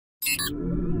Good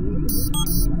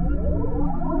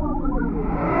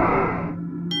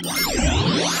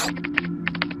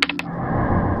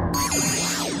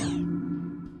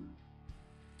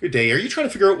day. Are you trying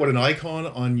to figure out what an icon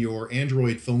on your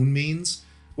Android phone means?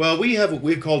 Well, we have what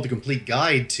we've called the complete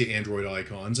guide to Android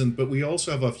icons, but we also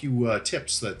have a few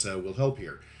tips that will help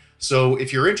here. So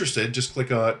if you're interested, just go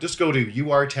to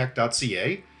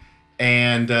urtech.ca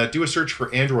and do a search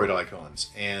for Android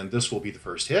icons, and this will be the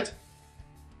first hit.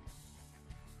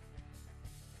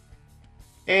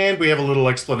 And we have a little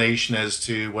explanation as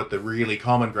to what the really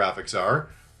common graphics are.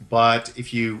 But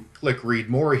if you click read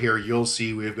more here, you'll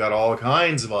see we've got all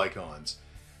kinds of icons.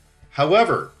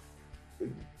 However,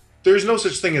 there's no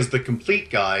such thing as the complete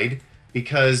guide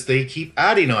because they keep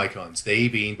adding icons, they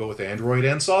being both Android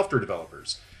and software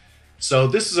developers. So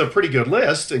this is a pretty good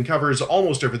list and covers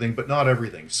almost everything, but not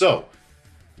everything. So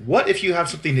what if you have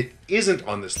something that isn't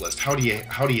on this list? How do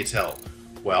you tell?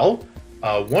 Well,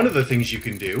 one of the things you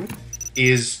can do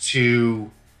is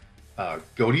to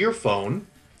go to your phone,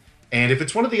 and if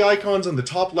it's one of the icons on the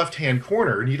top left-hand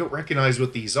corner and you don't recognize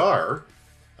what these are,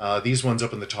 these ones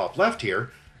up in the top left here,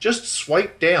 just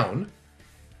swipe down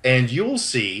and you'll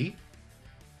see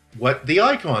what the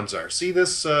icons are. See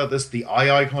this, the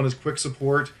eye icon is quick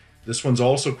support. This one's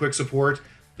also quick support.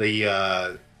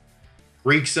 The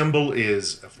Greek symbol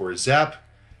is for ZEP.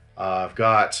 I've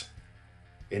got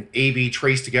an AB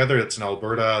trace together. That's an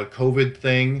Alberta COVID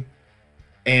thing.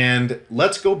 And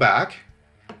let's go back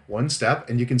one step,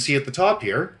 and you can see at the top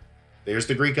here, there's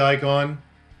the Greek icon,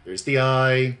 there's the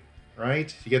eye,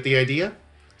 right? You get the idea?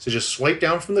 So just swipe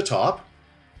down from the top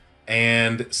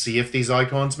and see if these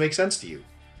icons make sense to you.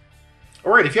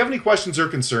 All right, if you have any questions or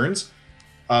concerns,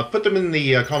 put them in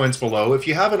the comments below. If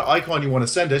you have an icon you want to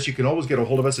send us, you can always get a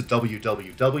hold of us at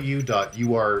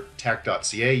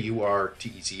www.urtech.ca,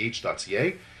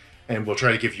 urtech.ca, and we'll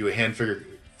try to give you a hand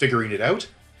figuring it out.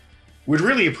 We'd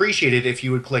really appreciate it if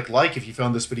you would click like if you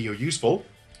found this video useful,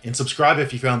 and subscribe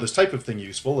if you found this type of thing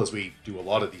useful, as we do a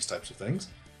lot of these types of things.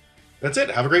 That's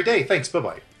it. Have a great day. Thanks.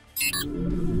 Bye-bye.